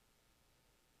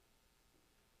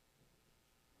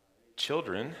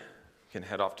children can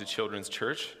head off to Children's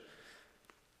Church.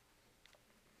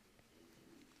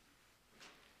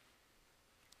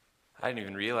 I didn't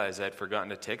even realize I'd forgotten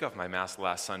to take off my mask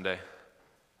last Sunday.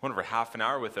 Went over half an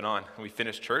hour with it on. When we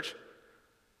finished church,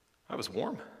 I was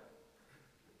warm.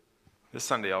 This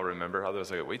Sunday I'll remember,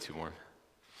 otherwise I got way too warm.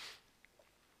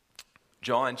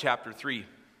 John chapter 3.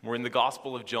 We're in the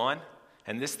Gospel of John,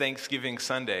 and this Thanksgiving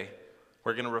Sunday,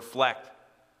 we're going to reflect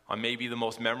on maybe the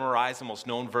most memorized and most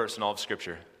known verse in all of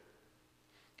Scripture.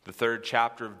 The 3rd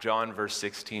chapter of John, verse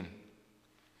 16.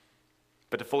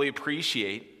 But to fully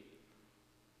appreciate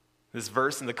this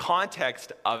verse in the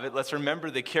context of it, let's remember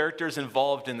the characters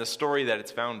involved in the story that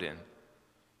it's found in.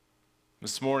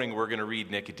 This morning we're going to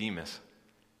read Nicodemus,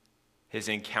 his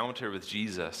encounter with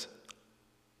Jesus,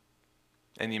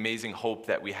 and the amazing hope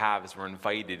that we have as we're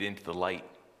invited into the light,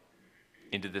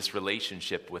 into this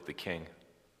relationship with the King.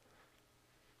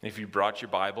 If you brought your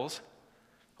Bibles,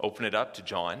 open it up to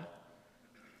John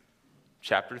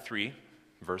chapter 3,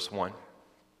 verse 1.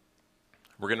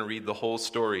 We're going to read the whole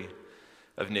story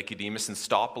of Nicodemus and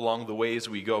stop along the way as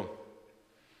we go.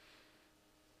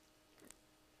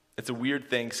 It's a weird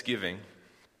Thanksgiving.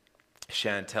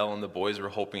 Chantel and the boys were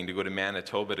hoping to go to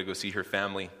Manitoba to go see her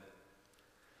family.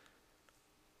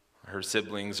 Her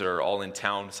siblings are all in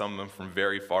town, some of them from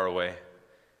very far away.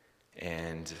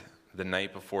 And the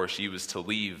night before she was to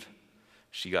leave,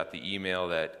 she got the email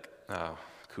that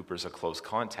Cooper's a close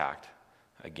contact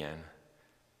again.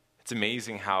 It's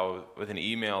amazing how with an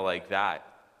email like that,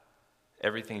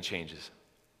 everything changes.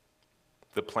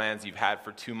 The plans you've had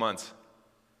for 2 months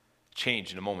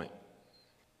change in a moment.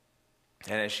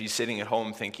 And as she's sitting at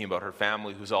home thinking about her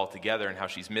family who's all together and how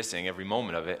she's missing every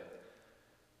moment of it,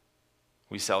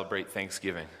 we celebrate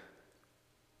Thanksgiving.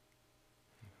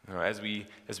 You know, as we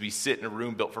sit in a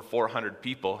room built for 400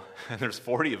 people, and there's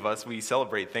 40 of us, we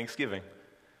celebrate Thanksgiving.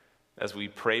 As we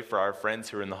pray for our friends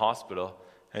who are in the hospital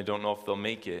and don't know if they'll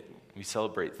make it, we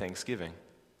celebrate Thanksgiving.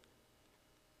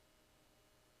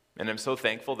 And I'm so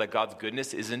thankful that God's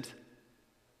goodness isn't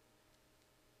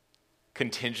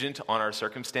contingent on our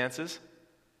circumstances,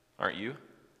 aren't you?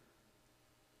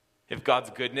 If God's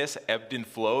goodness ebbed and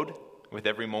flowed with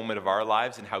every moment of our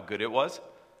lives and how good it was,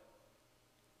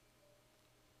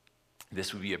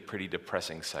 this would be a pretty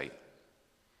depressing sight.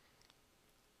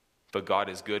 But God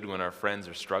is good when our friends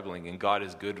are struggling, and God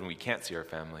is good when we can't see our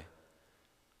family.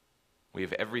 We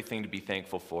have everything to be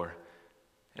thankful for.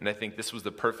 And I think this was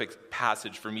the perfect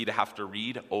passage for me to have to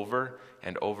read over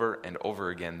and over and over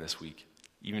again this week,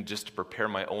 even just to prepare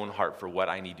my own heart for what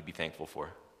I need to be thankful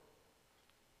for.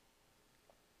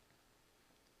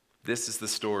 This is the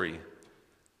story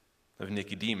of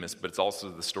Nicodemus, but it's also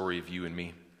the story of you and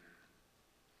me.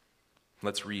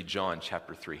 Let's read John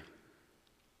chapter 3. It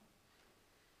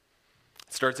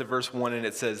starts at verse 1 and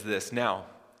it says this: Now,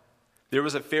 there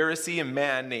was a Pharisee, a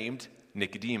man named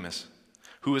Nicodemus,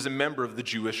 who was a member of the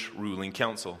Jewish ruling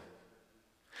council.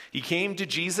 He came to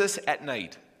Jesus at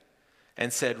night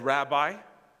and said, Rabbi,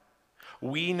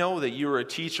 we know that you are a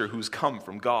teacher who's come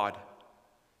from God.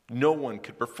 No one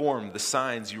could perform the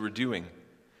signs you were doing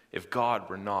if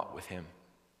God were not with him.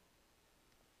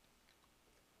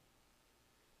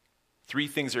 3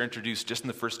 things are introduced just in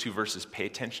the first 2 verses. Pay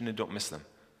attention and don't miss them.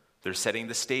 They're setting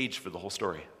the stage for the whole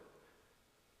story.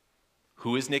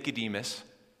 Who is Nicodemus?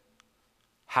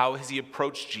 How has he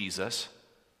approached Jesus?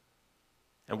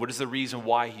 And what is the reason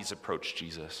why he's approached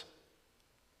Jesus?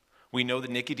 We know that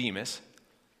Nicodemus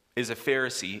is a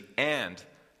Pharisee and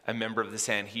a member of the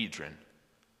Sanhedrin.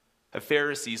 A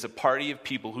Pharisee is a party of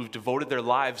people who've devoted their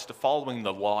lives to following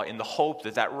the law in the hope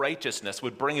that that righteousness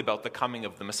would bring about the coming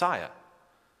of the Messiah.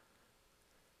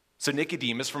 So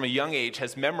Nicodemus, from a young age,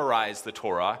 has memorized the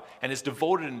Torah and has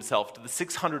devoted himself to the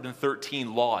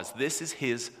 613 laws. This is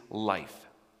his life.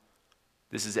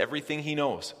 This is everything he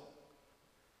knows.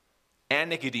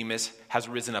 And Nicodemus has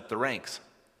risen up the ranks.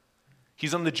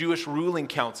 He's on the Jewish ruling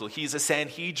council. He's a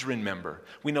Sanhedrin member.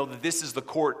 We know that this is the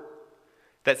court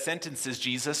that sentences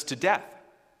Jesus to death.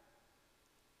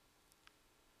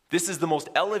 This is the most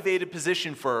elevated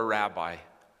position for a rabbi.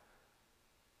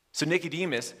 So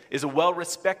Nicodemus is a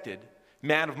well-respected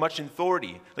man of much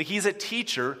authority. Like, he's a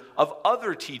teacher of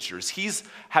other teachers. He's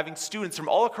having students from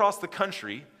all across the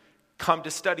country come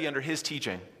to study under his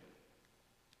teaching.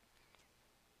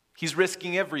 He's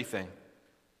risking everything.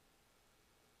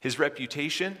 His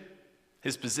reputation,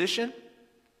 his position,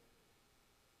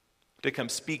 to come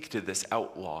speak to this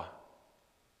outlaw.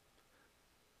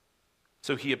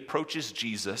 So he approaches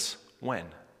Jesus when?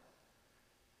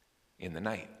 In the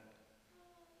night.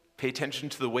 Pay attention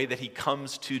to the way that he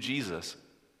comes to Jesus.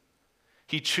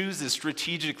 He chooses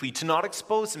strategically to not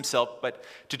expose himself, but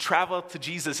to travel to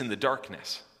Jesus in the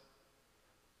darkness.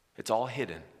 It's all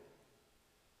hidden.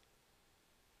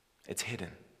 It's hidden.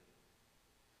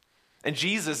 And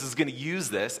Jesus is going to use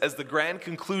this as the grand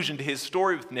conclusion to his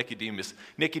story with Nicodemus.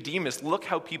 Nicodemus, look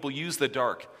how people use the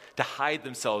dark to hide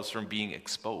themselves from being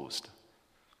exposed.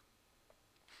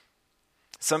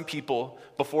 Some people,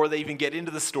 before they even get into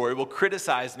the story, will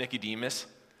criticize Nicodemus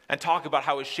and talk about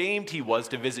how ashamed he was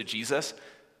to visit Jesus,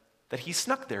 that he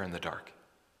snuck there in the dark.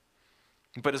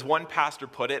 But as one pastor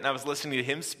put it, and I was listening to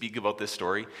him speak about this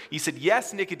story, he said,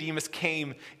 yes, Nicodemus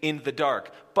came in the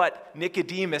dark, but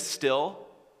Nicodemus still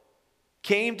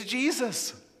came to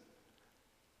Jesus.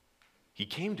 He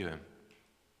came to him.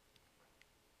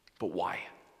 But why?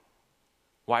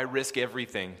 Why risk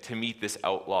everything to meet this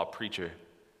outlaw preacher?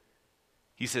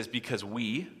 He says, because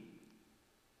we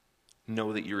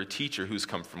know that you're a teacher who's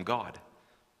come from God.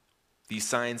 These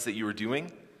signs that you were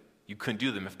doing, you couldn't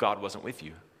do them if God wasn't with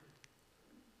you.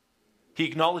 He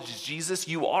acknowledges, Jesus,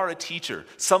 you are a teacher.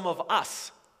 Some of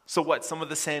us, so what, some of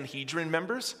the Sanhedrin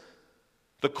members,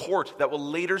 the court that will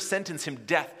later sentence him to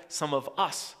death, some of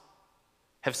us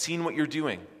have seen what you're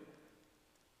doing.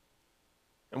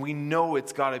 And we know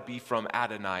it's got to be from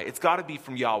Adonai. It's got to be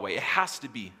from Yahweh. It has to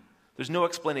be. There's no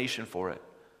explanation for it.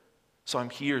 So I'm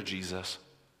here, Jesus.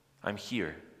 I'm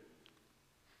here.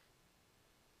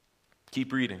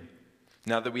 Keep reading.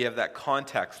 Now that we have that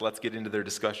context, let's get into their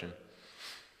discussion.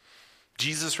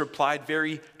 Jesus replied,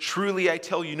 very truly I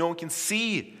tell you, no one can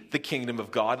see the kingdom of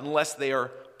God unless they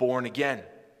are born again.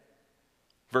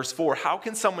 Verse 4, how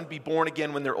can someone be born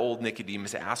again when they're old?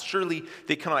 Nicodemus asked. Surely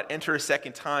they cannot enter a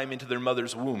second time into their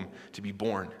mother's womb to be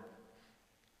born.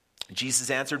 Jesus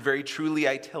answered, very truly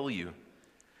I tell you,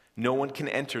 no one can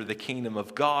enter the kingdom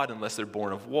of God unless they're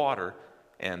born of water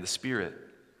and the Spirit.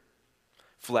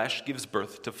 Flesh gives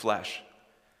birth to flesh,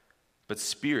 but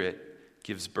Spirit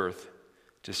gives birth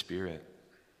to spirit.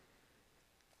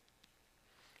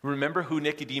 Remember who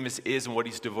Nicodemus is and what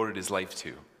he's devoted his life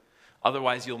to.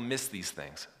 Otherwise, you'll miss these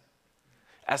things.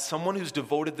 As someone who's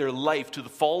devoted their life to the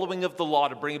following of the law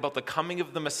to bring about the coming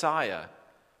of the Messiah,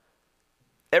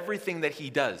 everything that he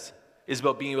does is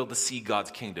about being able to see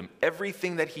God's kingdom.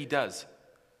 Everything that he does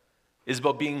is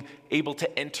about being able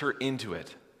to enter into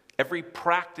it. Every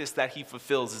practice that he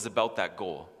fulfills is about that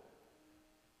goal.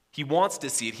 He wants to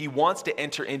see it. He wants to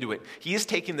enter into it. He has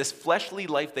taken this fleshly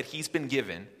life that he's been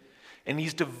given, and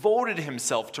he's devoted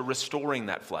himself to restoring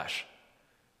that flesh.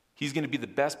 He's going to be the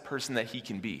best person that he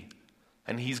can be.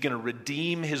 And he's going to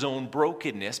redeem his own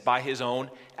brokenness by his own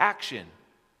action.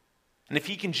 And if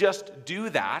he can just do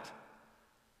that,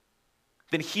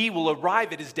 then he will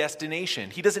arrive at his destination.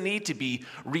 He doesn't need to be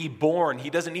reborn. He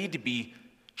doesn't need to be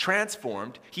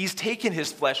transformed. He's taken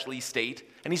his fleshly state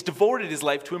and he's devoted his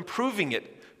life to improving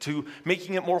it, to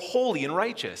making it more holy and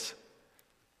righteous.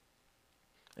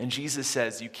 And Jesus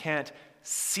says, you can't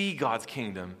see God's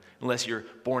kingdom unless you're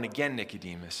born again,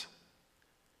 Nicodemus.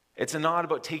 It's not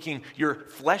about taking your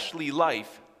fleshly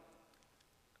life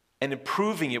and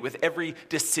improving it with every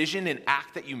decision and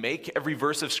act that you make, every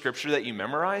verse of scripture that you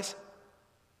memorize.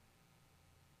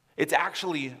 It's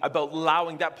actually about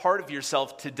allowing that part of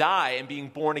yourself to die and being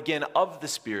born again of the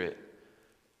Spirit.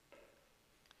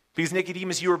 Because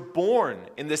Nicodemus, you were born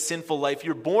in this sinful life.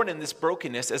 You're born in this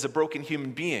brokenness as a broken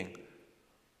human being.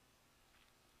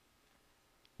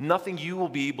 Nothing you will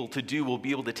be able to do will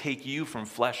be able to take you from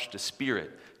flesh to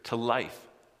spirit to life.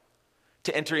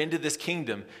 To enter into this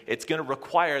kingdom, it's going to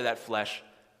require that flesh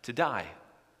to die.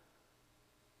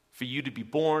 For you to be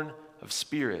born of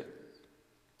spirit.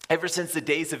 Ever since the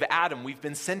days of Adam, we've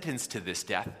been sentenced to this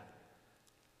death.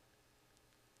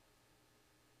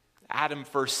 Adam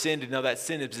first sinned, and now that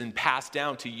sin has been passed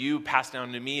down to you, passed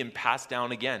down to me, and passed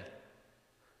down again.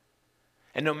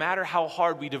 And no matter how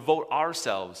hard we devote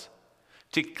ourselves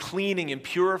to cleaning and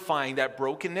purifying that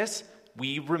brokenness,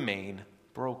 we remain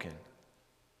broken.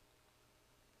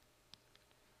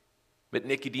 But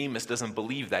Nicodemus doesn't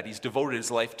believe that. He's devoted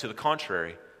his life to the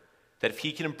contrary. That if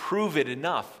he can improve it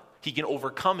enough, he can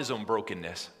overcome his own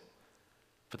brokenness.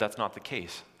 But that's not the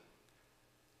case.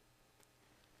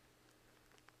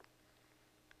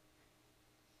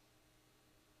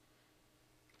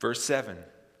 Verse 7.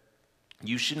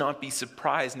 You should not be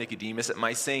surprised, Nicodemus, at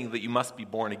my saying that you must be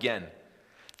born again.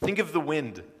 Think of the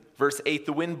wind. Verse 8.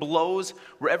 The wind blows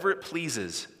wherever it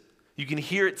pleases. You can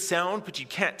hear its sound, but you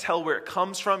can't tell where it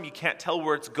comes from. You can't tell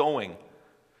where it's going.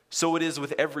 So it is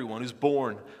with everyone who's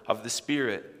born of the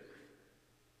Spirit.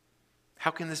 How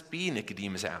can this be?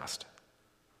 Nicodemus asked.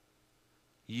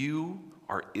 You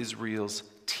are Israel's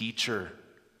teacher,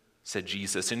 said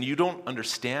Jesus, and you don't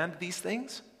understand these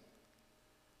things?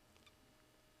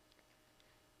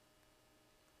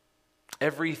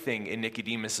 Everything in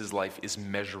Nicodemus' life is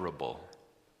measurable.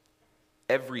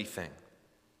 Everything.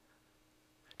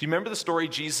 Do you remember the story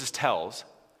Jesus tells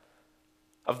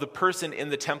of the person in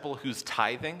the temple who's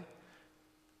tithing?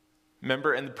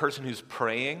 Remember, and the person who's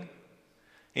praying?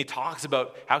 He talks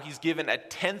about how he's given a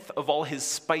tenth of all his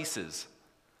spices.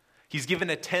 He's given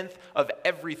a tenth of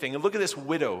everything. And look at this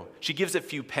widow. She gives a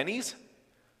few pennies.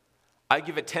 I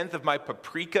give a tenth of my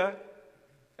paprika,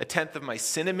 a tenth of my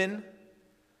cinnamon,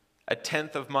 a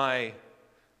tenth of my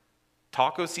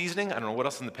taco seasoning. I don't know what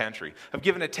else in the pantry. I've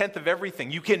given a tenth of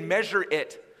everything. You can measure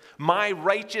it. My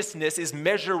righteousness is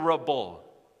measurable.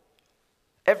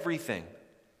 Everything.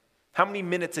 How many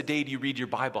minutes a day do you read your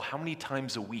Bible? How many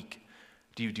times a week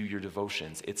do you do your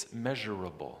devotions? It's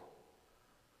measurable.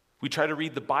 We try to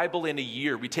read the Bible in a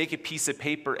year. We take a piece of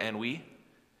paper and we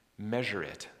measure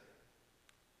it.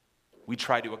 We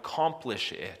try to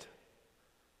accomplish it.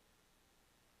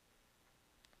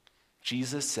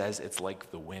 Jesus says it's like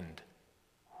the wind.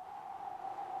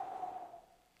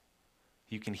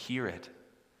 You can hear it.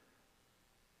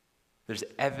 There's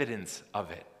evidence of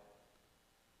it.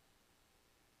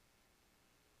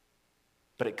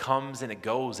 But it comes and it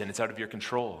goes and it's out of your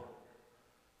control.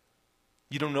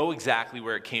 You don't know exactly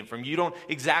where it came from. You don't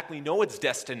exactly know its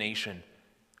destination,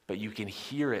 but you can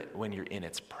hear it when you're in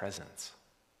its presence.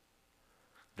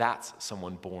 That's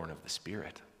someone born of the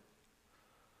Spirit.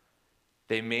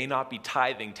 They may not be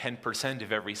tithing 10%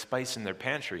 of every spice in their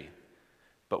pantry,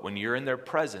 but when you're in their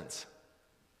presence,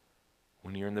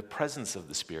 when you're in the presence of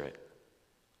the Spirit,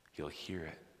 you'll hear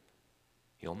it.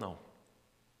 You'll know.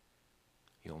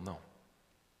 You'll know.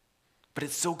 But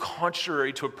it's so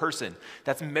contrary to a person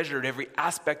that's measured every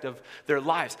aspect of their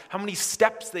lives. How many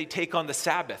steps they take on the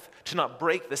Sabbath to not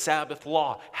break the Sabbath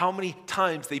law. How many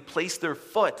times they place their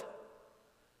foot.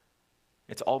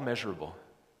 It's all measurable.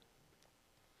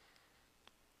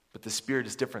 But the Spirit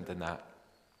is different than that.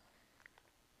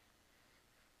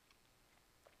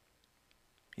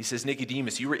 He says,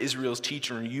 Nicodemus, you were Israel's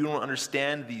teacher and you don't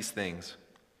understand these things.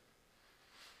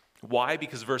 Why?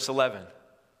 Because verse 11.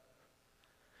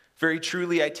 Very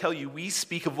truly, I tell you, we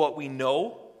speak of what we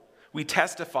know, we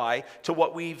testify to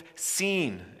what we've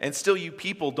seen, and still you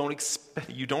people don't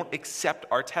accept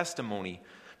our testimony,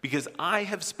 because I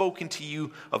have spoken to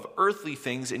you of earthly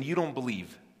things and you don't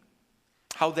believe.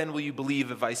 How then will you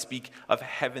believe if I speak of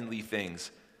heavenly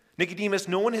things? Nicodemus,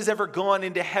 no one has ever gone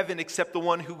into heaven except the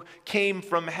one who came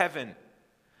from heaven.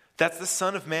 That's the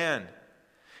Son of Man.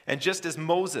 And just as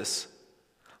Moses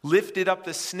lifted up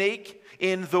the snake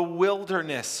in the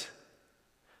wilderness,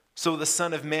 so the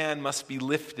Son of Man must be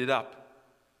lifted up,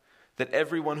 that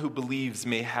everyone who believes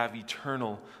may have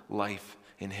eternal life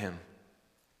in him.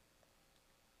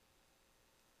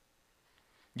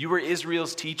 You were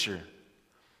Israel's teacher,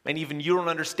 and even you don't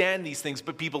understand these things,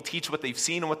 but people teach what they've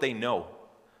seen and what they know.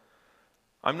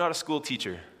 I'm not a school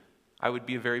teacher. I would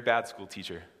be a very bad school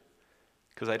teacher,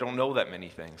 because I don't know that many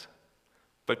things.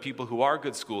 But people who are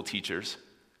good school teachers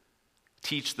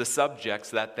teach the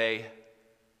subjects that they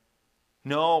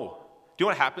know. Do you know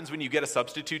what happens when you get a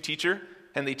substitute teacher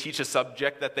and they teach a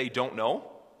subject that they don't know?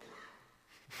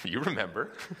 You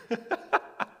remember.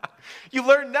 You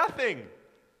learn nothing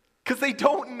because they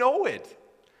don't know it.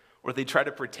 Or they try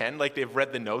to pretend like they've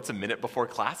read the notes a minute before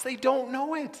class. They don't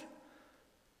know it.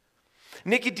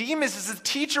 Nicodemus is the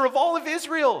teacher of all of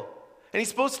Israel. And he's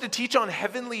supposed to teach on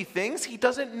heavenly things. He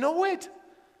doesn't know it.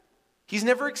 He's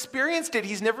never experienced it.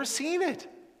 He's never seen it.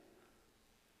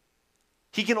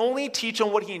 He can only teach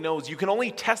on what he knows. You can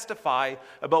only testify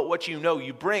about what you know.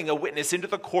 You bring a witness into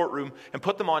the courtroom and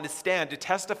put them on a stand to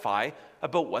testify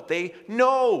about what they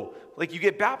know. Like you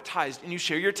get baptized and you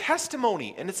share your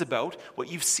testimony, and it's about what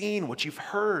you've seen, what you've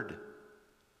heard.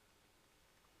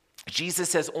 Jesus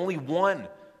says only one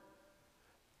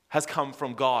has come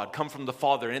from God, come from the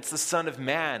Father, and it's the Son of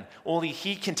Man. Only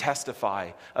he can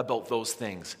testify about those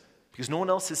things because no one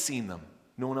else has seen them.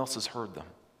 No one else has heard them.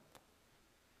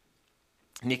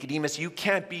 Nicodemus, you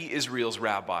can't be Israel's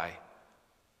rabbi.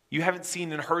 You haven't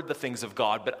seen and heard the things of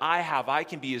God, but I have. I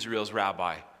can be Israel's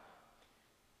rabbi.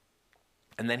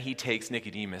 And then he takes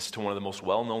Nicodemus to one of the most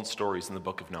well-known stories in the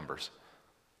book of Numbers.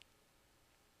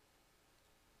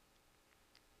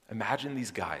 Imagine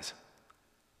these guys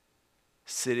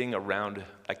sitting around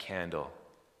a candle.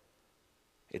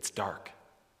 It's dark.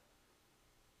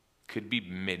 Could be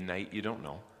midnight, you don't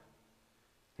know.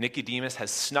 Nicodemus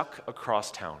has snuck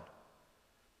across town,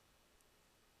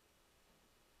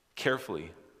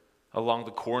 carefully along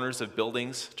the corners of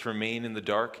buildings to remain in the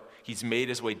dark. He's made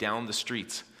his way down the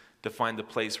streets to find the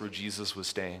place where Jesus was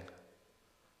staying.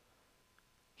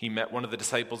 He met one of the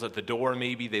disciples at the door,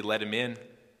 maybe. They let him in.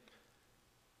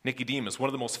 Nicodemus, one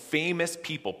of the most famous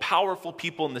people, powerful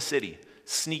people in the city,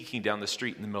 sneaking down the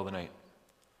street in the middle of the night,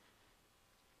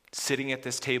 sitting at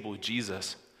this table with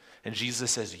Jesus, and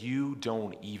Jesus says, "You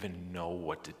don't even know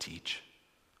what to teach."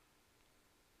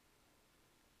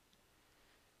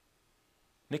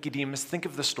 Nicodemus, think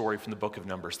of the story from the book of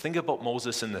Numbers. Think about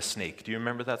Moses and the snake. Do you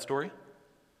remember that story?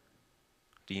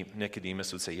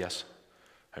 Nicodemus would say, "Yes,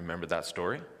 I remember that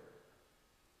story."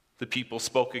 The people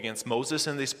spoke against Moses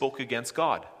and they spoke against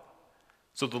God.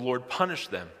 So the Lord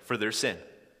punished them for their sin.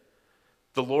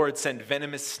 The Lord sent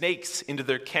venomous snakes into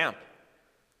their camp.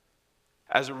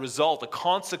 As a result, a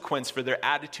consequence for their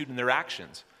attitude and their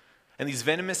actions. And these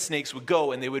venomous snakes would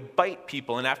go and they would bite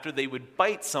people. And after they would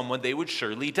bite someone, they would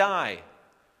surely die.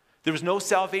 There was no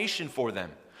salvation for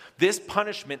them. This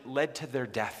punishment led to their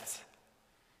deaths.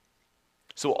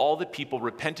 So all the people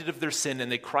repented of their sin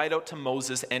and they cried out to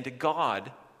Moses and to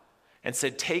God and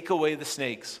said, "Take away the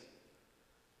snakes.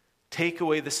 Take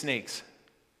away the snakes."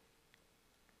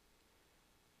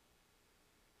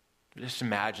 Just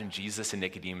imagine Jesus and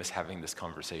Nicodemus having this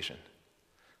conversation.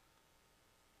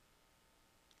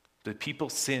 The people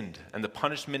sinned, and the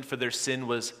punishment for their sin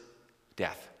was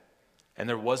death, and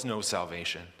there was no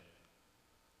salvation.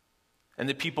 And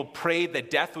the people prayed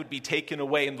that death would be taken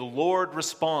away, and the Lord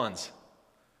responds,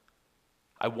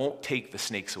 "I won't take the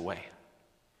snakes away.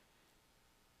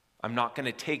 I'm not going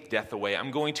to take death away.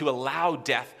 I'm going to allow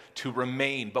death to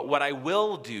remain. But what I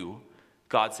will do,"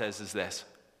 God says, is this.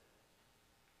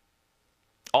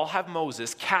 "I'll have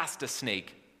Moses cast a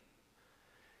snake,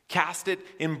 cast it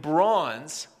in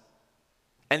bronze,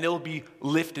 and it'll be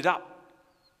lifted up.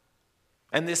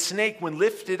 And this snake, when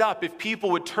lifted up, if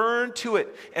people would turn to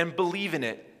it and believe in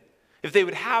it, if they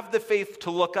would have the faith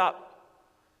to look up,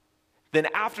 then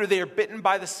after they are bitten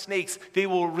by the snakes, they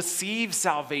will receive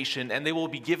salvation and they will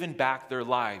be given back their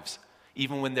lives,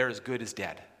 even when they're as good as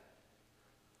dead."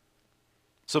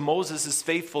 So Moses is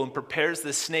faithful and prepares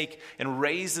this snake and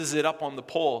raises it up on the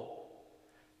pole.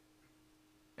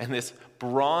 And this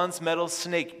bronze metal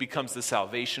snake becomes the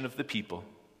salvation of the people.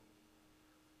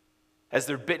 As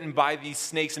they're bitten by these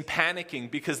snakes and panicking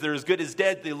because they're as good as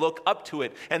dead, they look up to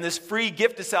it. And this free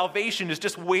gift of salvation is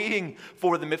just waiting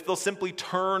for them if they'll simply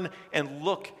turn and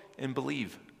look and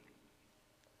believe.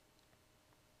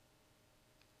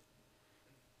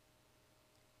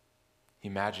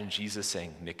 Imagine Jesus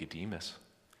saying, "Nicodemus,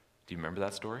 do you remember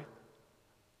that story?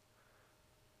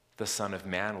 The Son of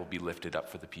Man will be lifted up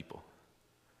for the people.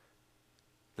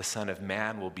 The Son of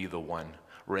Man will be the one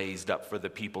raised up for the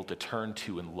people to turn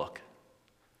to and look.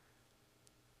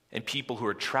 And people who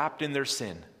are trapped in their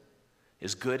sin,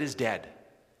 as good as dead,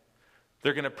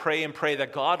 they're going to pray and pray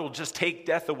that God will just take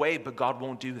death away, but God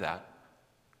won't do that.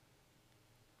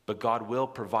 But God will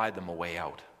provide them a way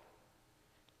out.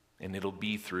 And it'll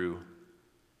be through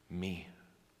me."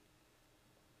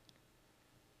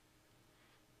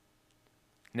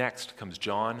 Next comes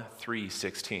John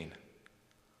 3:16.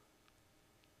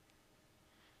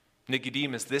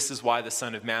 "Nicodemus, this is why the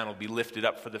Son of Man will be lifted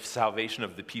up for the salvation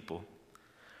of the people.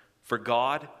 For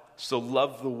God so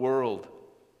loved the world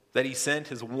that he sent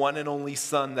his one and only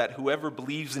Son, that whoever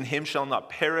believes in him shall not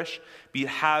perish, but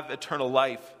have eternal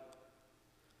life.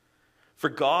 For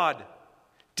God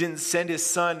didn't send his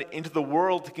Son into the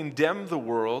world to condemn the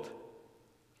world,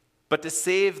 but to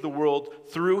save the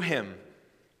world through him.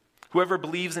 Whoever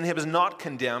believes in him is not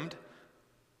condemned,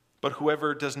 but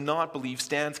whoever does not believe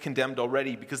stands condemned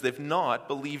already, because they've not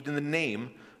believed in the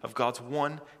name of God's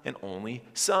one and only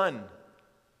Son."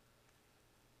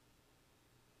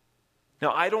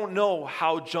 Now, I don't know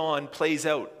how John plays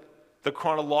out the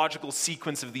chronological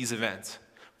sequence of these events,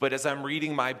 but as I'm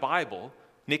reading my Bible,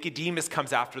 Nicodemus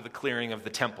comes after the clearing of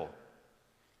the temple.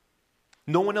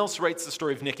 No one else writes the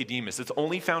story of Nicodemus. It's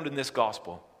only found in this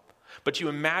gospel. But you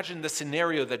imagine the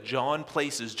scenario that John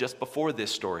places just before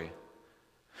this story.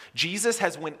 Jesus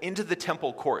has went into the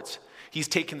temple courts. He's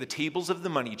taken the tables of the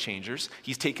money changers.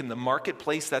 He's taken the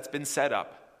marketplace that's been set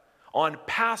up. On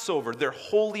Passover, their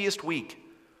holiest week.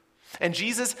 And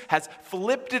Jesus has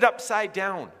flipped it upside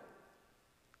down.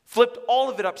 Flipped all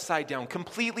of it upside down.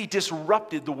 Completely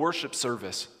disrupted the worship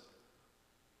service.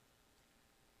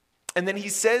 And then he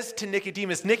says to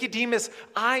Nicodemus, "Nicodemus,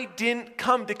 I didn't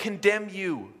come to condemn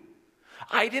you.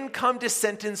 I didn't come to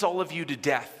sentence all of you to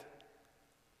death.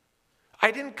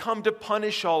 I didn't come to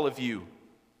punish all of you.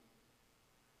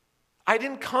 I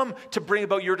didn't come to bring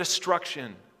about your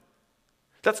destruction.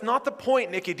 That's not the point,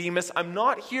 Nicodemus. I'm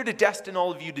not here to destine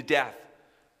all of you to death.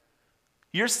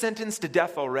 You're sentenced to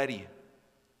death already.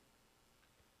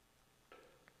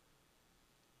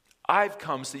 I've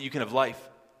come so that you can have life."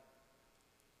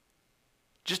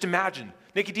 Just imagine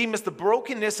Nicodemus, the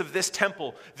brokenness of this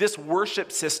temple, this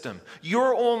worship system,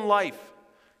 your own life.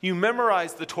 You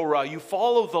memorize the Torah, you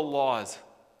follow the laws.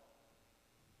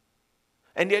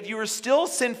 And yet you are still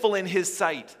sinful in his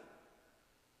sight.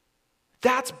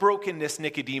 That's brokenness,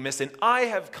 Nicodemus, and I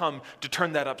have come to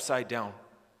turn that upside down.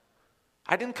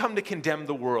 I didn't come to condemn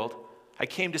the world. I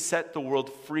came to set the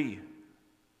world free.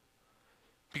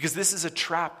 Because this is a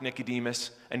trap,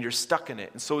 Nicodemus, and you're stuck in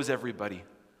it, and so is everybody.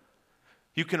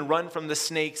 You can run from the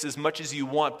snakes as much as you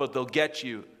want, but they'll get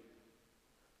you.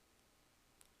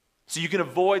 So you can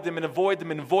avoid them and avoid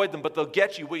them and avoid them, but they'll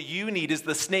get you. What you need is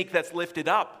the snake that's lifted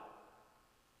up.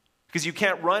 Because you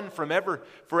can't run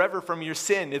forever from your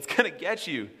sin. It's going to get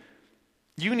you.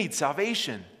 You need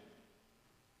salvation.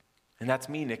 And that's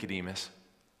me, Nicodemus.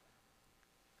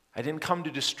 I didn't come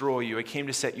to destroy you. I came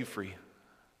to set you free.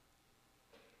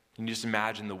 You can just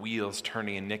imagine the wheels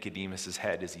turning in Nicodemus'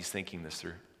 head as he's thinking this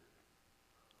through.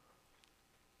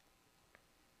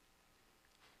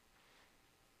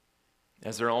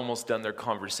 As they're almost done their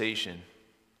conversation,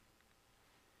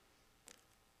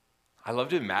 I love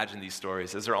to imagine these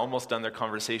stories. As they're almost done their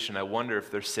conversation, I wonder if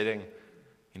they're sitting,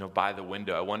 by the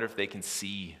window. I wonder if they can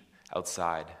see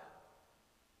outside.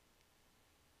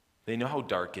 They know how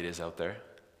dark it is out there.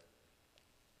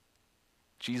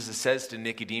 Jesus says to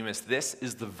Nicodemus, this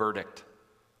is the verdict.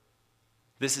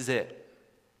 This is it.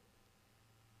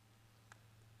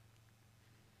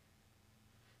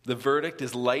 The verdict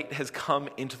is light has come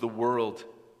into the world,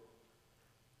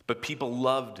 but people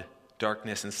loved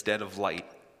darkness instead of light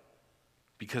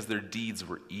because their deeds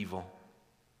were evil.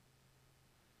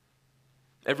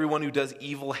 Everyone who does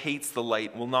evil hates the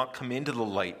light, will not come into the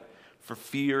light for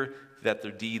fear that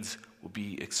their deeds will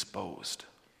be exposed.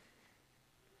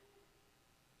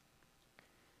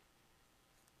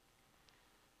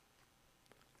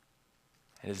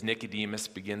 And as Nicodemus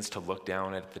begins to look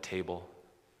down at the table,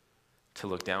 to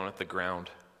look down at the ground,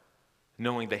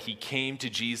 knowing that he came to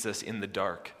Jesus in the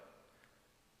dark,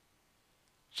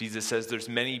 Jesus says there's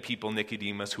many people,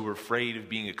 Nicodemus, who are afraid of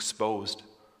being exposed.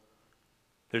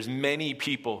 There's many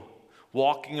people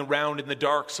walking around in the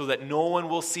dark so that no one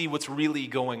will see what's really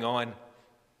going on.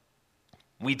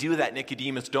 We do that,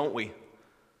 Nicodemus, don't we?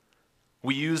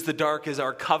 We use the dark as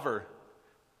our cover.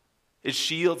 It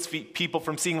shields people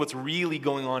from seeing what's really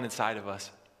going on inside of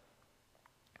us.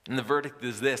 And the verdict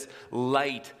is this: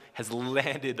 light has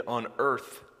landed on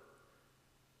earth.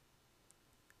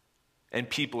 And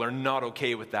people are not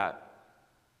okay with that.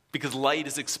 Because light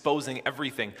is exposing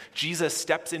everything. Jesus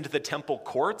steps into the temple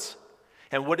courts,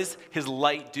 and what does his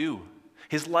light do?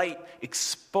 His light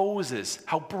exposes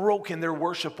how broken their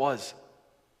worship was.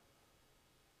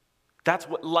 That's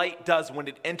what light does when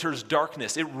it enters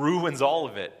darkness. It ruins all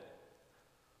of it.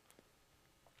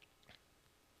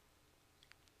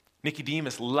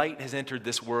 Nicodemus, light has entered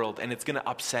this world, and it's going to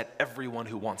upset everyone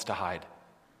who wants to hide.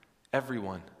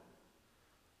 Everyone.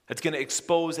 It's going to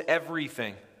expose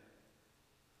everything.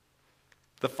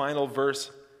 The final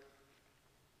verse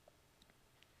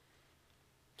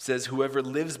says, whoever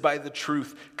lives by the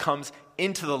truth comes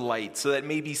into the light, so that it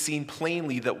may be seen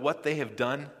plainly that what they have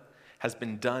done has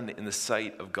been done in the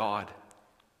sight of God.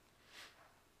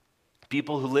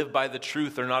 People who live by the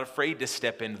truth are not afraid to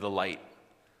step into the light.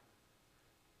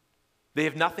 They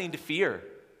have nothing to fear.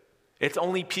 It's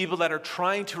only people that are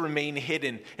trying to remain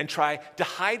hidden and try to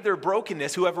hide their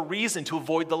brokenness who have a reason to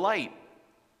avoid the light.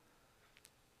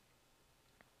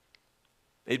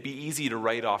 It'd be easy to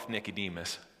write off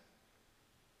Nicodemus.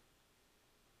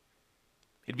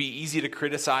 It'd be easy to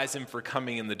criticize him for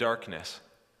coming in the darkness.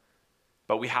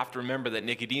 But we have to remember that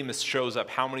Nicodemus shows up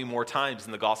how many more times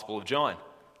in the Gospel of John?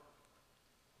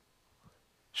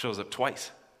 Shows up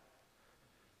twice.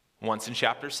 Once in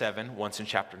chapter 7, once in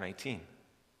chapter 19.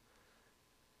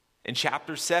 In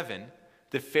chapter 7,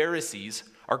 the Pharisees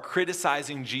are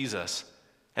criticizing Jesus,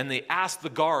 and they ask the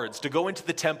guards to go into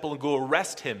the temple and go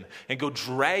arrest him and go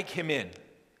drag him in.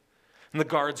 And the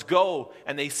guards go,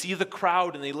 and they see the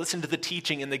crowd, and they listen to the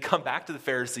teaching, and they come back to the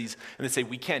Pharisees, and they say,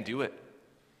 we can't do it.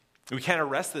 We can't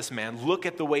arrest this man. Look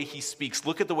at the way he speaks.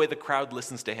 Look at the way the crowd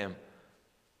listens to him.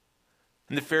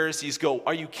 And the Pharisees go,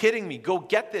 are you kidding me? Go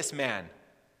get this man.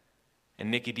 And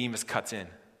Nicodemus cuts in.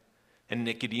 And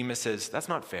Nicodemus says, that's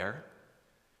not fair.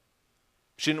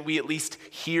 Shouldn't we at least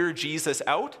hear Jesus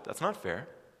out? That's not fair.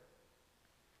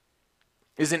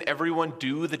 Isn't everyone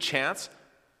due the chance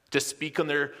to speak on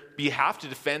their behalf, to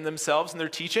defend themselves in their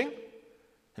teaching?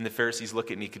 And the Pharisees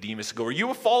look at Nicodemus and go, are you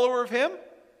a follower of him?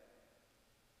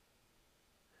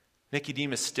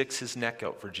 Nicodemus sticks his neck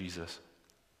out for Jesus.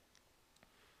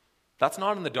 That's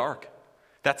not in the dark.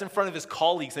 That's in front of his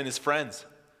colleagues and his friends.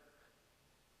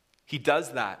 He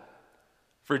does that.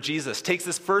 for Jesus, takes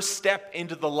this first step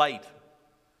into the light.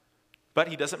 But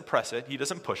he doesn't press it, he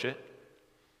doesn't push it.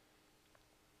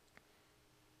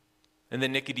 And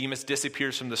then Nicodemus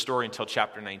disappears from the story until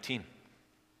chapter 19.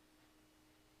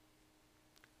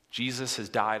 Jesus has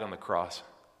died on the cross.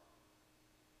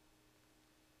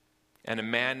 And a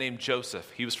man named Joseph,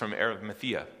 he was from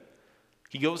Arimathea,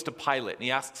 he goes to Pilate and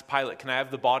he asks Pilate, "Can I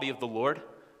have the body of the Lord?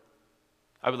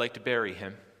 I would like to bury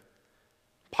him."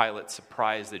 Pilate,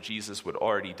 surprised that Jesus would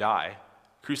already die.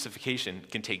 Crucifixion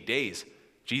can take days.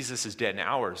 Jesus is dead in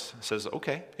hours. Says,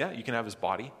 "Okay, yeah, you can have his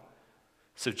body."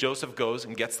 So Joseph goes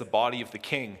and gets the body of the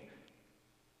king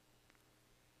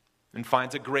and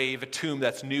finds a grave, a tomb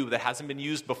that's new, that hasn't been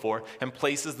used before, and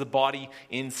places the body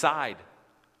inside.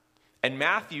 And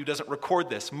Matthew doesn't record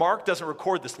this. Mark doesn't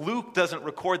record this. Luke doesn't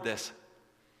record this.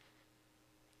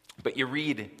 But you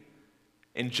read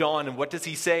in John, and what does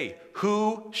he say?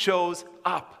 Who shows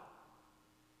up?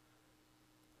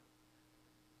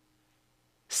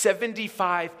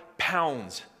 75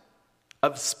 pounds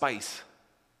of spice.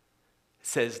 It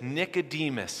says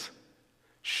Nicodemus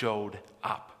showed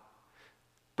up,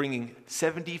 bringing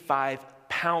 75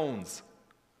 pounds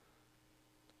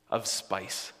of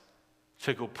spice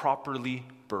to go properly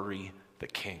bury the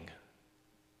king.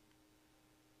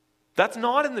 That's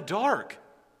not in the dark.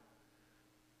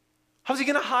 How's he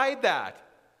going to hide that?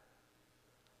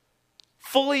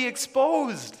 Fully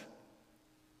exposed.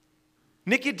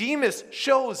 Nicodemus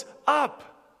shows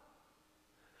up.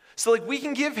 So we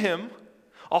can give him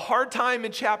a hard time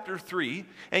in chapter 3,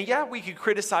 and yeah, we could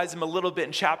criticize him a little bit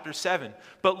in chapter 7,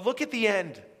 but look at the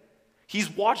end. He's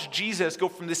watched Jesus go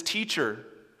from this teacher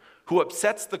who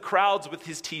upsets the crowds with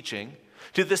his teaching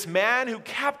to this man who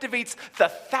captivates the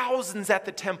thousands at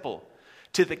the temple,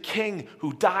 to the king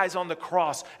who dies on the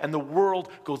cross, and the world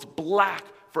goes black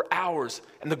for hours,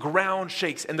 and the ground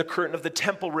shakes, and the curtain of the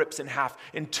temple rips in half,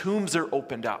 and tombs are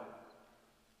opened up.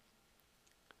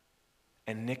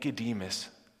 And Nicodemus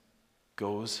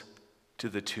goes to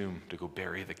the tomb to go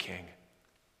bury the king.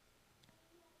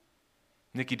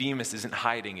 Nicodemus isn't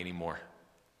hiding anymore.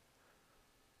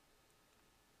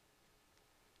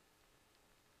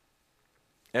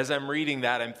 As I'm reading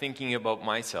that, I'm thinking about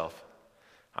myself.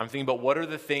 I'm thinking about what are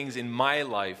the things in my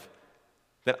life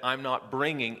that I'm not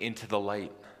bringing into the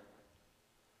light.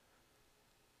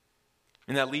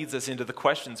 And that leads us into the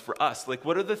questions for us.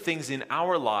 What are the things in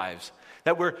our lives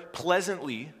that we're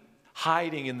pleasantly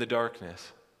hiding in the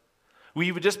darkness?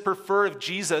 We would just prefer if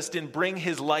Jesus didn't bring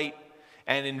his light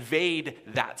and invade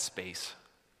that space.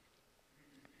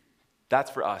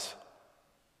 That's for us.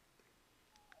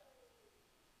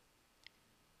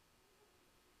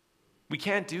 We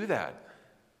can't do that.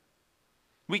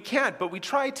 We can't, but we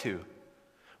try to.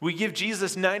 We give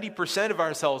Jesus 90% of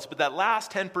ourselves, but that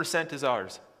last 10% is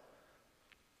ours.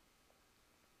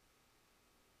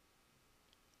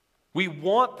 We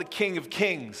want the King of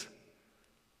Kings,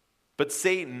 but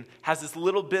Satan has this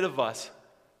little bit of us.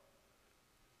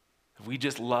 We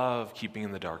just love keeping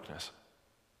in the darkness.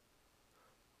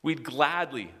 We'd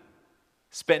gladly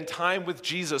spend time with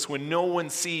Jesus when no one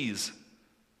sees,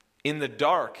 in the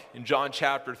dark, in John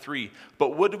chapter 3.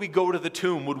 But would we go to the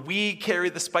tomb? Would we carry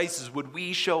the spices? Would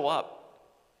we show up?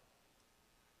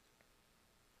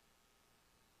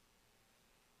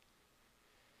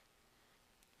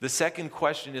 The second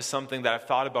question is something that I've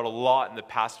thought about a lot in the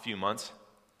past few months.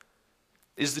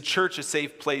 Is the church a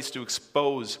safe place to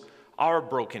expose our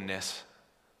brokenness?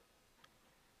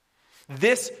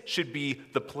 This should be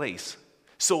the place,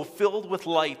 so filled with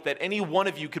light that any one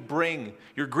of you could bring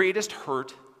your greatest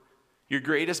hurt, your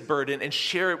greatest burden, and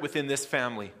share it within this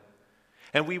family.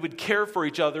 And we would care for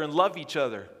each other and love each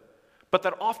other. But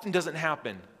that often doesn't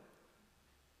happen.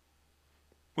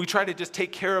 We try to just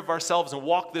take care of ourselves and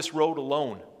walk this road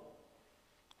alone.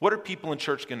 What are people in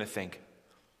church going to think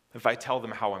if I tell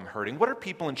them how I'm hurting? What are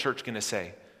people in church going to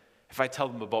say if I tell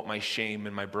them about my shame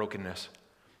and my brokenness?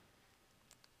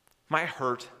 My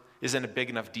hurt isn't a big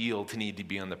enough deal to need to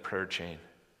be on the prayer chain.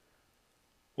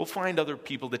 We'll find other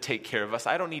people to take care of us.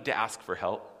 I don't need to ask for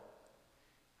help.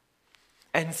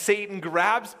 And Satan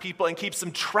grabs people and keeps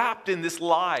them trapped in this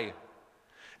lie,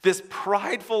 this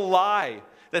prideful lie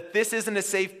that this isn't a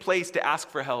safe place to ask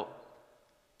for help.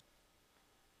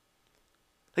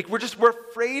 We're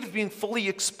afraid of being fully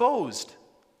exposed.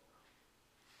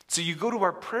 So you go to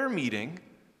our prayer meeting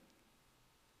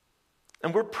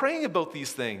and we're praying about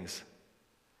these things.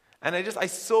 And I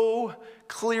so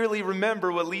clearly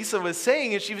remember what Lisa was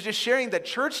saying, and she was just sharing that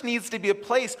church needs to be a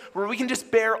place where we can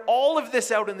just bear all of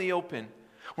this out in the open,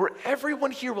 where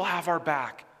everyone here will have our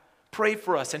back, pray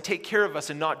for us and take care of us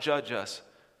and not judge us.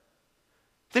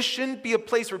 This shouldn't be a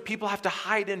place where people have to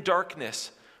hide in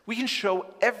darkness, We can show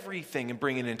everything and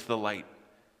bring it into the light.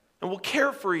 And we'll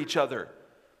care for each other.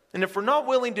 And if we're not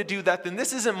willing to do that, then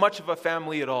this isn't much of a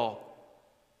family at all.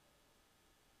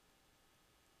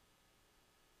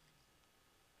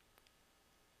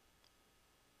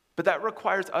 But that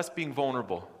requires us being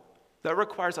vulnerable. That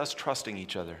requires us trusting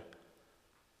each other.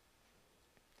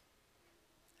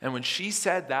 And when she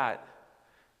said that,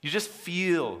 you just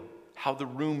feel how the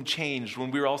room changed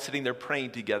when we were all sitting there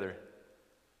praying together.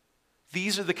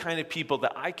 These are the kind of people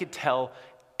that I could tell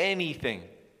anything.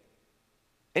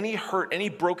 Any hurt, any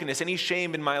brokenness, any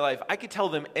shame in my life, I could tell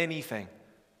them anything.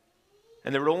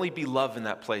 And there would only be love in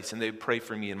that place, and they would pray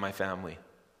for me and my family.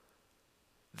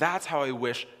 That's how I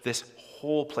wish this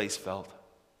whole place felt.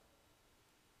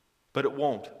 But it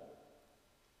won't.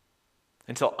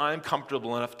 Until I'm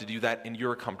comfortable enough to do that, and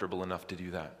you're comfortable enough to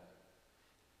do that.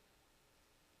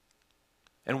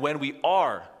 And when we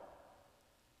are,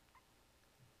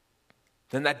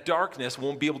 then that darkness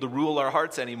won't be able to rule our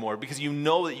hearts anymore, because you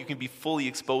know that you can be fully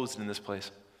exposed in this place.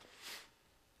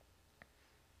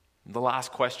 And the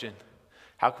last question,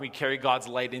 how can we carry God's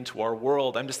light into our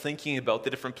world? I'm just thinking about the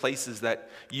different places that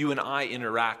you and I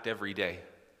interact every day.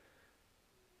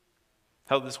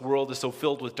 How this world is so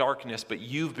filled with darkness, but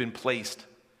you've been placed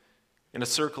in a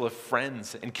circle of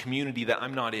friends and community that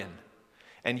I'm not in.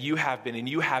 And you have been,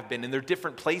 and they're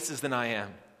different places than I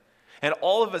am. And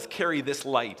all of us carry this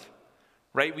light,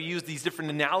 right? We use these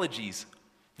different analogies,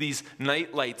 these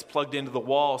night lights plugged into the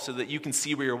wall so that you can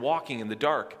see where you're walking in the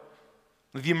dark.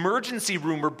 The emergency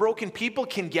room where broken people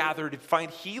can gather to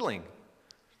find healing.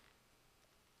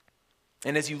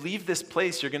 And as you leave this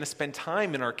place, you're going to spend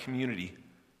time in our community.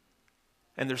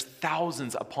 And there's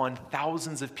thousands upon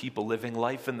thousands of people living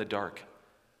life in the dark.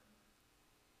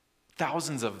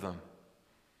 Thousands of them.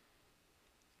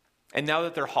 And now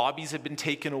that their hobbies have been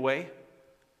taken away,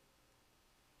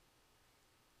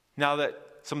 now that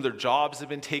some of their jobs have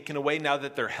been taken away, now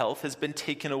that their health has been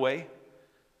taken away,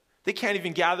 they can't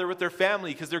even gather with their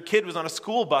family because their kid was on a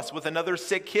school bus with another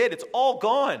sick kid. It's all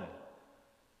gone.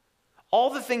 All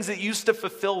the things that used to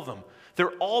fulfill them,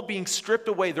 they're all being stripped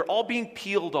away. They're all being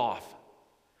peeled off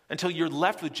until you're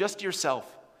left with just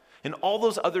yourself and all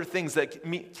those other things that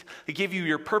give you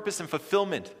your purpose and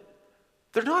fulfillment.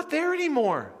 They're not there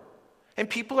anymore. And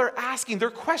people are asking,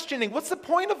 they're questioning, what's the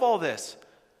point of all this?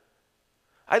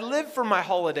 I live for my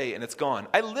holiday and it's gone.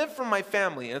 I live for my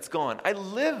family and it's gone. I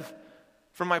live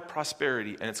for my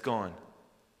prosperity and it's gone.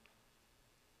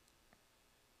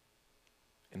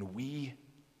 And we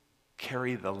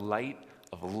carry the light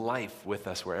of life with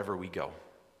us wherever we go.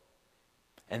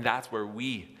 And that's where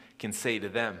we can say to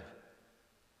them,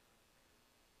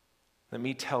 let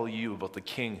me tell you about the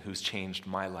King who's changed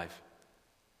my life.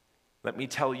 Let me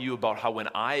tell you about how when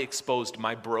I exposed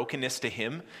my brokenness to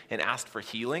him and asked for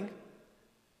healing,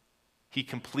 he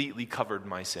completely covered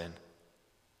my sin.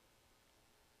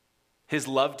 His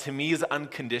love to me is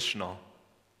unconditional.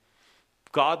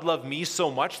 God loved me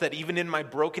so much that even in my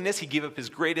brokenness, he gave up his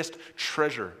greatest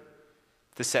treasure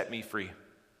to set me free.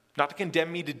 Not to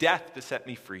condemn me to death, to set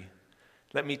me free.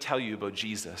 Let me tell you about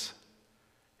Jesus.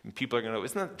 And people are going to go,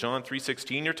 isn't that John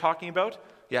 3:16 you're talking about?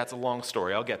 Yeah, it's a long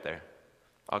story. I'll get there.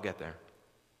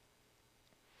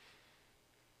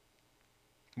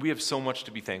 We have so much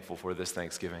to be thankful for this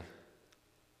Thanksgiving.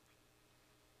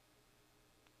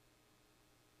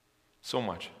 So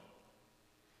much.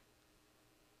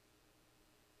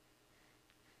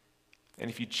 And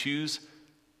if you choose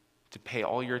to pay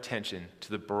all your attention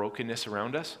to the brokenness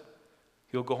around us,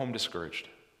 you'll go home discouraged.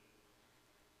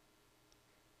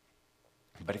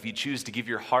 But if you choose to give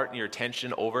your heart and your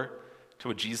attention over to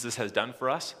what Jesus has done for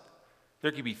us,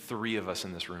 there could be 3 of us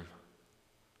in this room.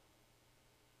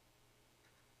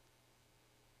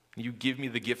 You give me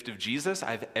the gift of Jesus,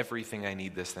 I have everything I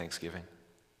need this Thanksgiving.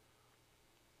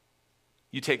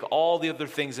 You take all the other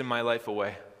things in my life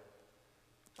away,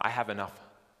 I have enough.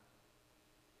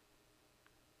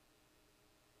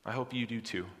 I hope you do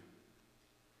too.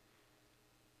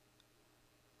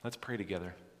 Let's pray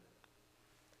together.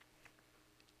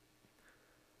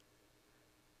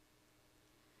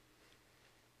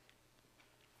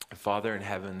 Father in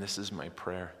heaven, this is my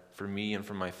prayer for me and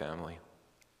for my family.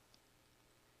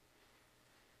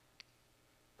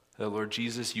 That, Lord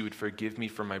Jesus, you would forgive me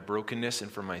for my brokenness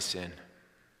and for my sin.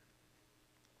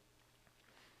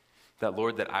 That,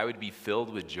 Lord, that I would be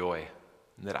filled with joy,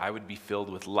 and that I would be filled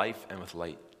with life and with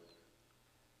light.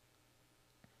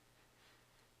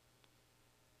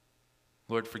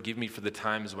 Lord, forgive me for the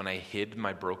times when I hid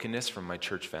my brokenness from my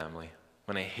church family,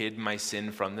 when I hid my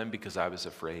sin from them because I was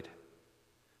afraid.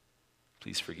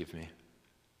 Please forgive me.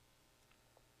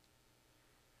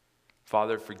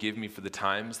 Father, forgive me for the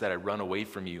times that I run away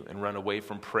from you and run away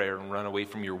from prayer and run away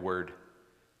from your word,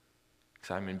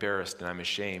 because I'm embarrassed and I'm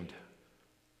ashamed.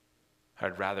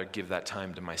 I'd rather give that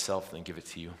time to myself than give it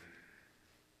to you.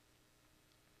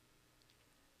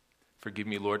 Forgive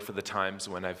me, Lord, for the times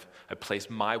when I've placed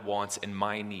my wants and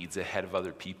my needs ahead of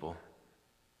other people,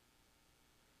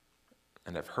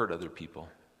 and I've hurt other people.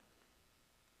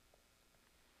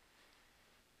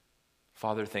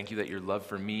 Father, thank you that your love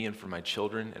for me and for my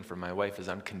children and for my wife is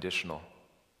unconditional,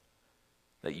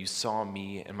 that you saw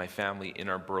me and my family in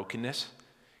our brokenness,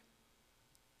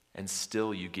 and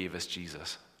still you gave us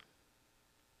Jesus.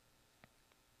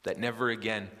 That never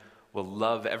again will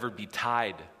love ever be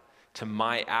tied to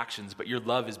my actions, but your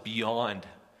love is beyond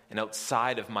and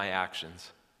outside of my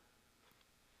actions.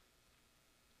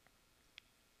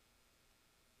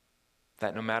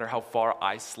 That no matter how far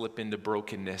I slip into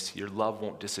brokenness, your love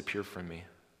won't disappear from me.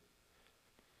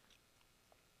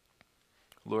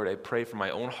 Lord, I pray for my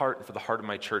own heart and for the heart of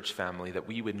my church family that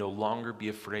we would no longer be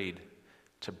afraid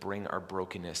to bring our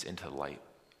brokenness into light.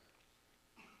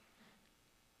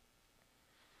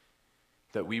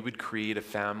 That we would create a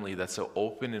family that's so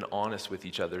open and honest with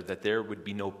each other that there would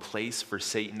be no place for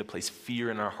Satan to place fear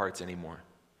in our hearts anymore.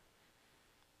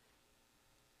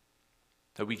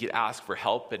 That we could ask for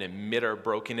help and admit our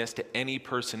brokenness to any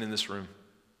person in this room.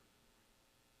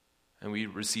 And we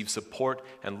receive support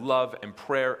and love and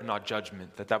prayer, and not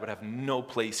judgment. That would have no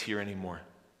place here anymore.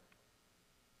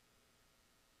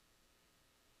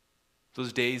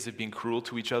 Those days of being cruel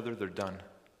to each other, they're done.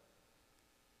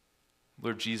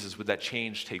 Lord Jesus, would that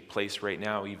change take place right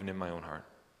now, even in my own heart?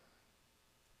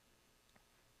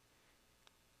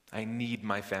 I need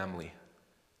my family,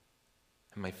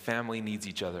 and my family needs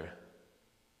each other.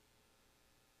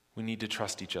 We need to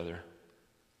trust each other.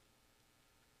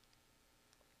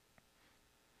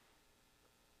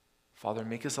 Father,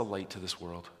 make us a light to this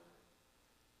world.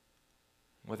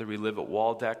 Whether we live at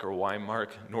Waldeck or Weymark,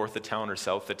 north of town or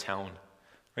south of town,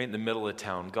 right in the middle of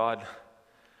town, God,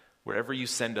 wherever you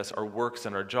send us, our works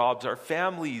and our jobs, our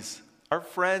families, our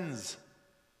friends,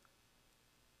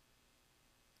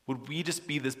 would we just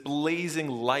be this blazing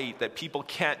light that people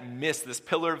can't miss, this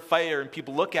pillar of fire, and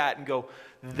people look at and go,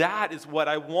 that is what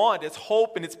I want. It's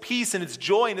hope and it's peace and it's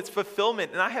joy and it's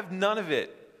fulfillment, and I have none of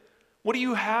it. What do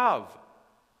you have?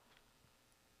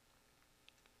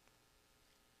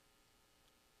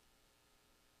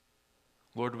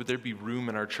 Lord, would there be room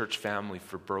in our church family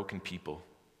for broken people?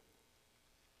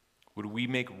 Would we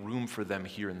make room for them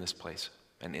here in this place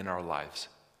and in our lives?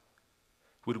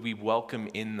 Would we welcome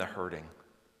in the hurting?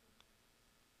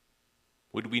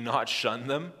 Would we not shun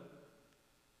them?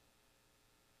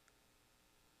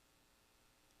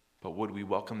 But would we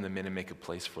welcome them in and make a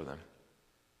place for them?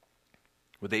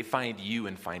 Would they find you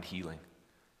and find healing?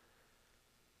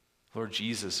 Lord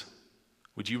Jesus,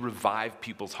 would you revive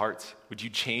people's hearts? Would you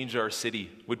change our city?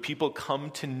 Would people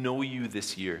come to know you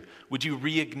this year? Would you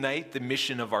reignite the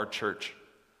mission of our church?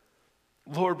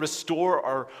 Lord,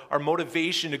 restore our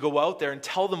motivation to go out there and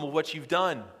tell them of what you've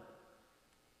done.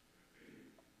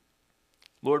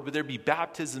 Lord, would there be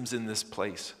baptisms in this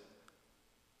place?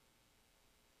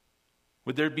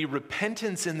 Would there be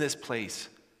repentance in this place?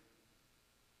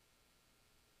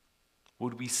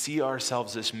 Would we see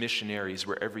ourselves as missionaries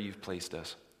wherever you've placed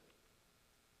us?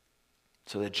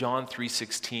 So that John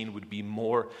 3:16 would be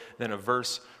more than a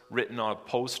verse written on a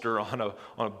poster on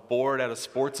a board at a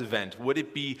sports event. Would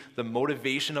it be the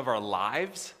motivation of our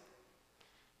lives?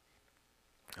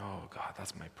 Oh God,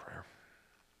 that's my prayer.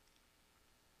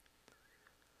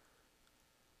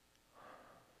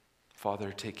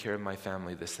 Father, take care of my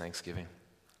family this Thanksgiving.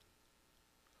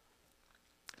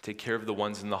 Take care of the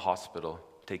ones in the hospital.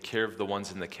 Take care of the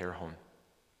ones in the care home.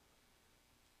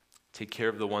 Take care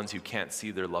of the ones who can't see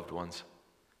their loved ones.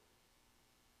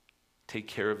 Take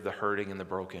care of the hurting and the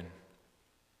broken.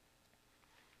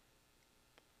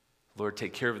 Lord,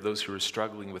 take care of those who are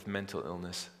struggling with mental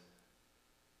illness.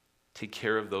 Take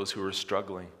care of those who are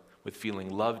struggling with feeling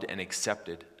loved and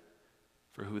accepted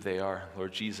for who they are.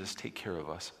 Lord Jesus, take care of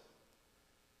us.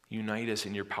 Unite us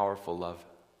in your powerful love.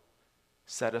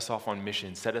 Set us off on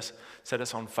mission. Set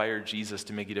us on fire, Jesus,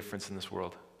 to make a difference in this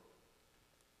world.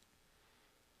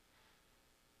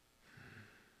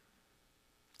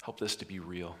 Help this to be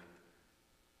real.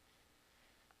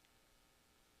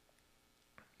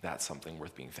 That's something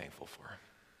worth being thankful for.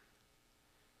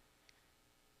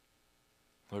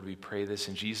 Lord, we pray this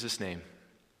in Jesus' name.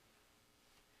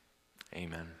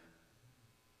 Amen.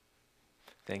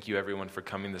 Thank you, everyone, for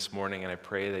coming this morning, and I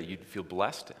pray that you'd feel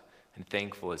blessed and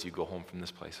thankful as you go home from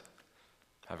this place.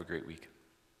 Have a great week.